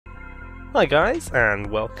Hi guys, and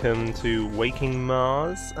welcome to Waking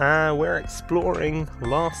Mars. We're exploring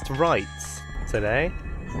Last Rites today.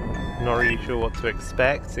 Not really sure what to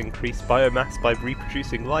expect. Increased biomass by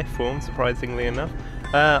reproducing life forms, surprisingly enough.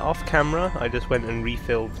 Off camera, I just went and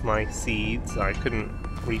refilled my seeds. I couldn't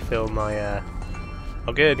refill my...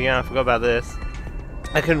 Oh good, yeah, I forgot about this.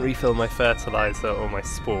 I couldn't refill my fertilizer or my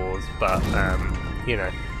spores, but, you know,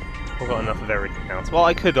 I've got enough of everything else. Well,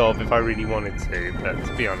 I could have if I really wanted to, but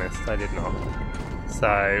to be honest, I did not.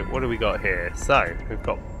 So, what do we got here? So, we've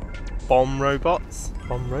got bomb robots.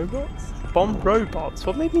 Bomb robots? Bomb robots?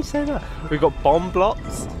 What made me say that? We've got bomb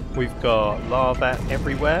blocks. We've got lava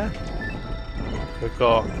everywhere. We've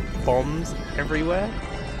got bombs everywhere.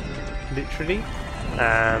 Literally.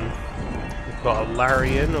 We've got a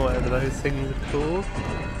Larian, or whatever those things are called.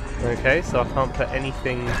 Okay, so I can't put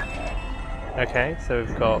anything... Okay, so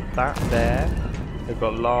we've got that there. We've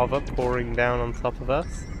got lava pouring down on top of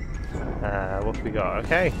us. What have we got?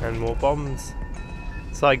 Okay, and more bombs.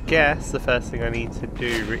 So I guess the first thing I need to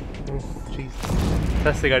do...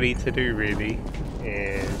 First thing I need to do really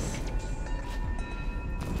is...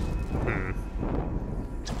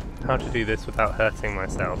 How to do this without hurting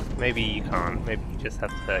myself. Maybe you can't. Maybe you just have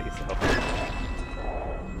to hurt yourself.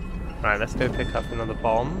 Right, let's go pick up another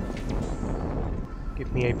bomb.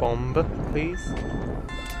 Give me a bomb, please.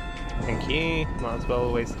 Thank you. Might as well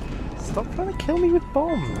always... Stop trying to kill me with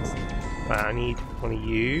bombs! Right, I need one of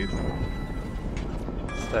you.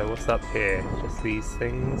 So, what's up here? Just these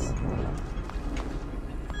things.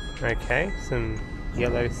 Okay, some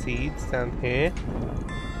yellow seeds down here.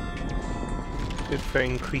 Good for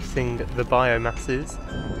increasing the biomasses.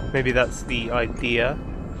 Maybe that's the idea.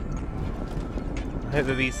 I hope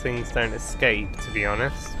that these things don't escape, to be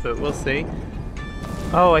honest, but we'll see.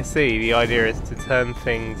 Oh, I see. The idea is to turn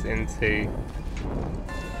things into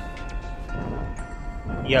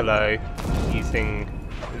yellow using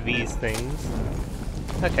these things.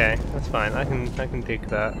 Okay, that's fine. I can dig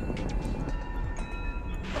that.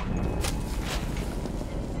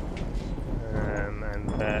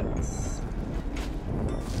 And let's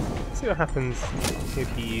see what happens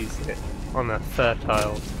if you use it on a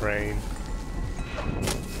fertile terrain.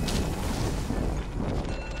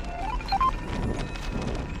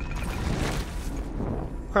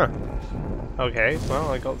 Huh. Okay, well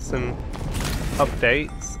I got some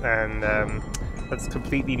updates, and that's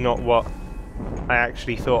completely not what I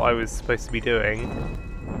actually thought I was supposed to be doing.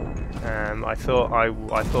 I thought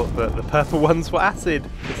that the purple ones were acid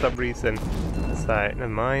for some reason. So never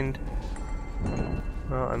mind.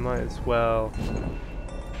 Well, I might as well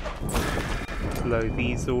blow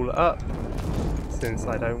these all up since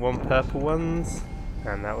I don't want purple ones,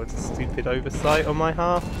 and that was a stupid oversight on my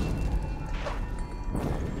half.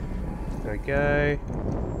 There we go.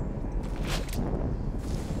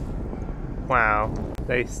 Wow,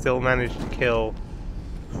 they still managed to kill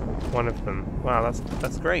one of them. Wow,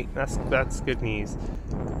 that's great. That's good news.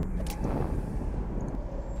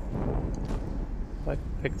 I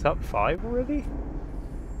picked up 5 already?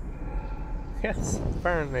 Yes,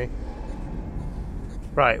 apparently.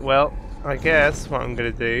 Right, well, I guess what I'm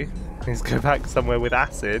gonna do is go back somewhere with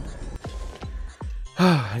acid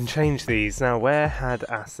and change these. Now, where had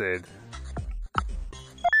acid?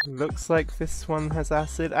 Looks like this one has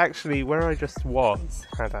acid. Actually, where I just was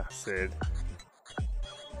had acid.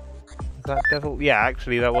 Is that Devil? Yeah,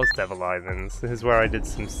 actually that was Devil Islands. This is where I did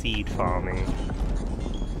some seed farming.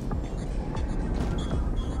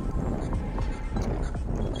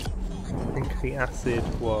 I think the acid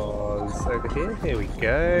was over here. Here we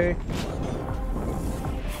go.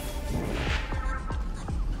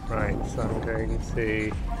 Right, so I'm going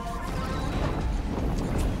to...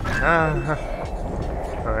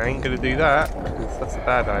 I ain't gonna do that, because that's a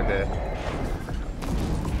bad idea.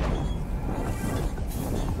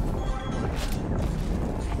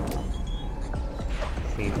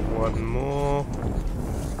 Need one more.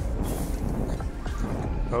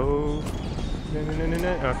 Oh, no.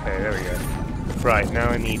 Okay, there we go. Right, now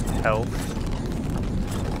I need health.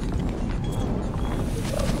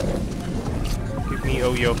 Give me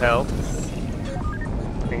all your health.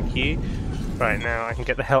 Thank you. Right, now I can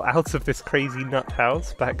get the hell out of this crazy nut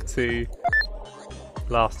house, back to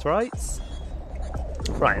Last Rites.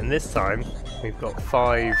 Right, and this time we've got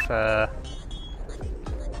 5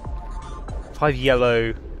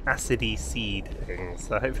 yellow acidy seed things,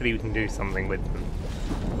 so hopefully we can do something with them.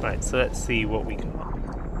 Right, so let's see what we got.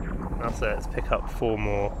 Also, let's pick up 4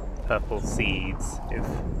 more purple seeds, if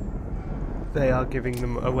they are giving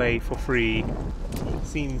them away for free. It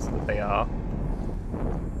seems that they are.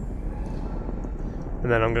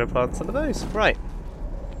 And then I'm going to plant some of those. Right.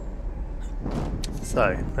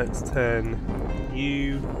 So, let's turn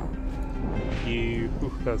you, ooh,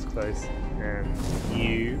 that was close, and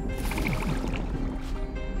you,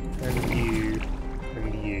 and you,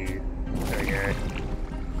 and you. There we go.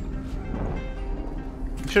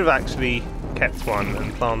 I should have actually kept one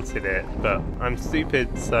and planted it, but I'm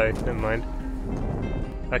stupid, so never mind.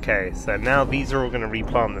 Okay, so now these are all going to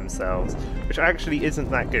replant themselves, which actually isn't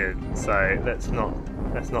that good, so let's not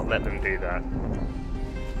let them do that.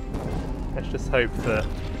 Let's just hope that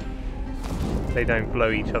they don't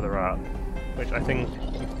blow each other up, which I think,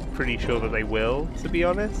 pretty sure that they will, to be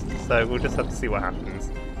honest, so we'll just have to see what happens.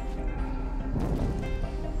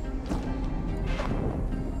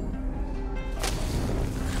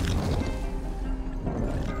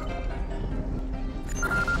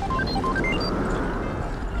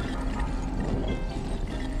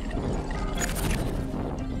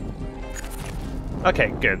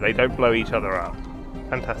 Okay, good, they don't blow each other up.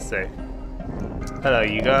 Fantastic. Hello,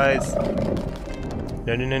 you guys.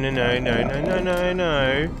 No, no, no, no, no, no, no, no, no,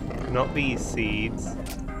 no. Not these seeds.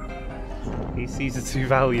 These seeds are too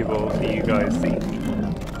valuable for you guys to eat.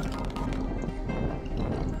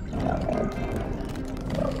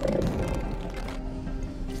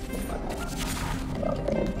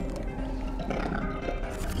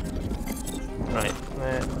 Right,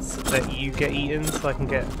 let's let you get eaten so I can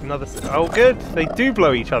get another... Oh, good! They do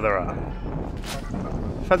blow each other up.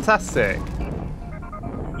 Fantastic.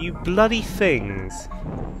 You bloody things.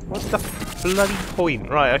 What's the bloody point?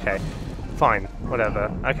 Right, okay. Fine, whatever.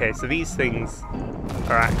 Okay, so these things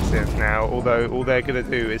are active now, although all they're gonna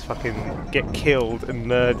do is fucking get killed and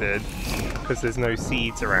murdered because there's no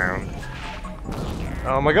seeds around.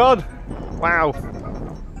 Oh my god! Wow!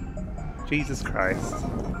 Jesus Christ.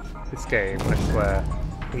 This game, I swear.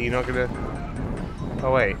 Are you not gonna...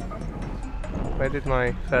 Oh wait. Where did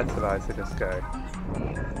my fertilizer just go?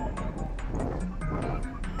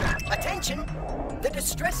 Attention! The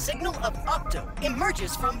distress signal of Octo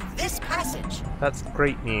emerges from this passage. That's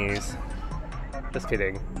great news. Just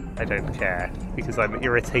kidding. I don't care, because I'm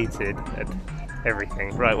irritated at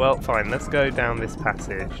everything. Right, well, fine. Let's go down this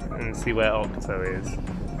passage and see where Octo is.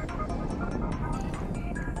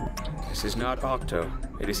 This is not Octo.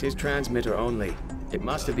 It is his transmitter only. It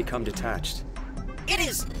must have become detached. It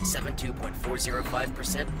is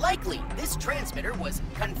 72.405% likely this transmitter was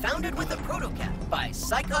confounded with a protocap by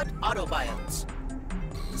Psychot Autobiotes.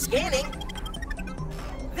 Scanning.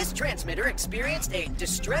 This transmitter experienced a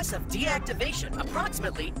distress of deactivation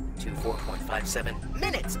approximately 24.57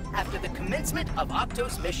 minutes after the commencement of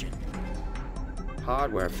Octo's mission.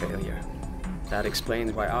 Hardware failure. That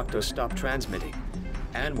explains why Octo stopped transmitting,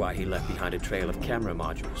 and why he left behind a trail of camera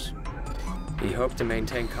modules. He hoped to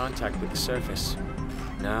maintain contact with the surface.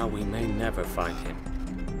 Now we may never find him.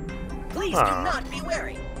 Please do not be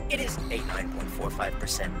wary. It is a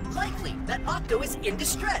 9.45% likely that Octo is in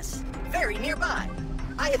distress, very nearby.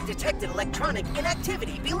 I have detected electronic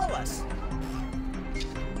inactivity below us.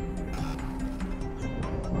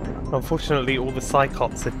 Unfortunately, all the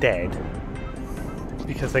Psychots are dead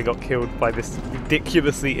because they got killed by this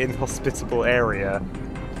ridiculously inhospitable area.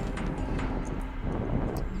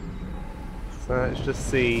 So let's just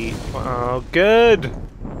see. Oh, good!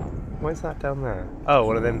 Where's that down there? Oh,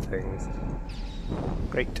 one of them things.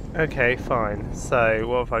 Great. Okay, fine. So,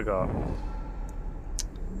 what have I got?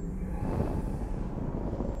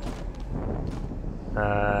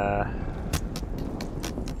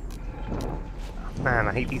 Man,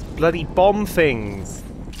 I hate these bloody bomb things!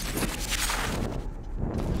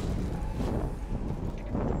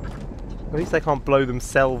 At least they can't blow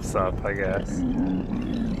themselves up, I guess.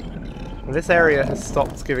 And this area has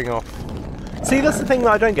stopped giving off... See, that's the thing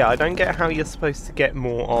that I don't get. I don't get how you're supposed to get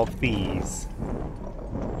more of these.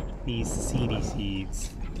 These seedy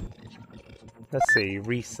seeds. Let's see,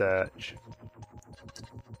 research.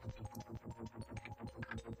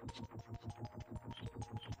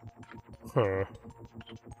 Huh.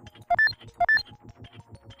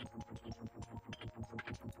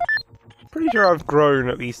 Pretty sure I've grown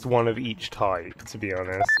at least one of each type, to be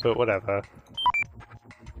honest, but whatever.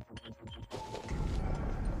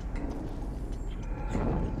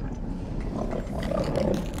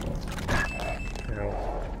 Now,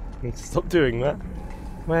 I need to stop doing that.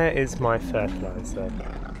 Where is my fertilizer?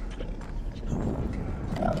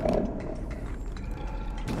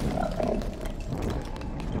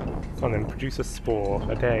 Come on then, produce a spore.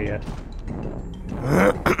 I dare you.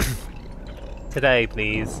 Today,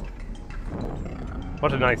 please.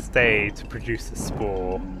 What a nice day to produce a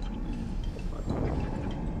spore.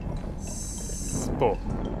 Spore.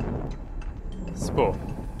 Spore.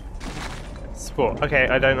 Spore. Okay,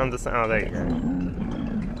 I don't understand. Oh, there you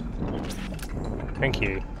Thank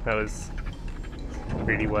you. That was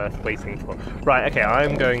really worth waiting for. Right, okay,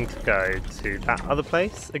 I'm going to go to that other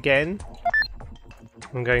place again.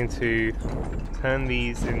 I'm going to turn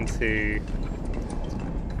these into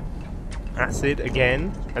acid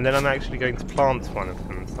again, and then I'm actually going to plant one of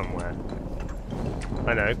them somewhere.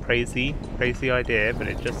 I know, crazy idea, but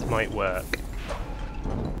it just might work.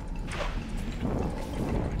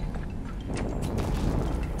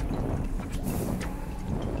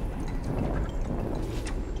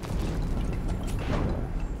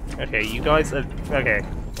 Okay, you guys are... Okay,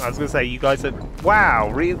 I was gonna say, you guys are... Wow,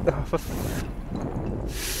 really?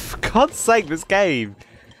 For God's sake, this game!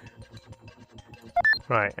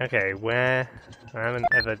 Right, okay, where... I haven't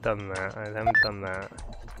ever done that. I haven't done that.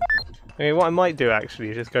 Okay, what I might do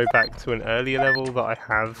actually is just go back to an earlier level that I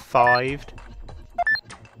have fived.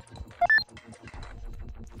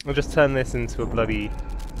 I'll just turn this into a bloody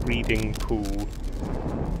breeding pool.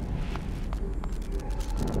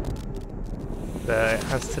 There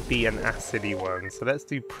has to be an acidy one, so let's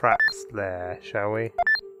do Prax there, shall we?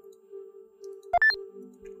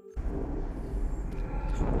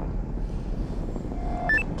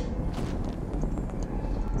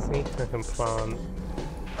 See if I can plant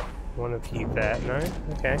one of you there. No?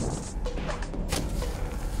 Okay.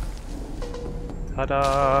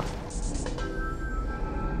 Ta-da!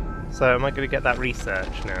 So am I going to get that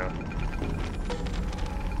research now?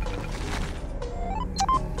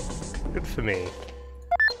 Good for me.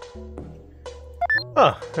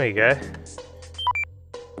 Oh, there you go.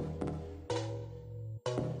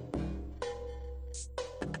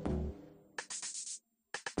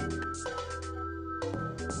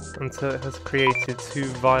 Until it has created 2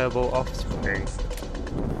 viable offspring.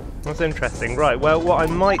 That's interesting. Right, well, what I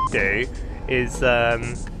might do is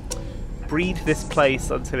breed this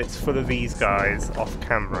place until it's full of these guys off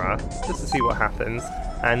camera, just to see what happens.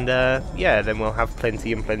 And yeah, then we'll have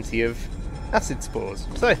plenty of acid spores.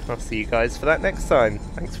 So, I'll see you guys for that next time.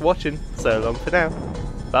 Thanks for watching. So long for now.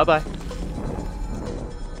 Bye bye.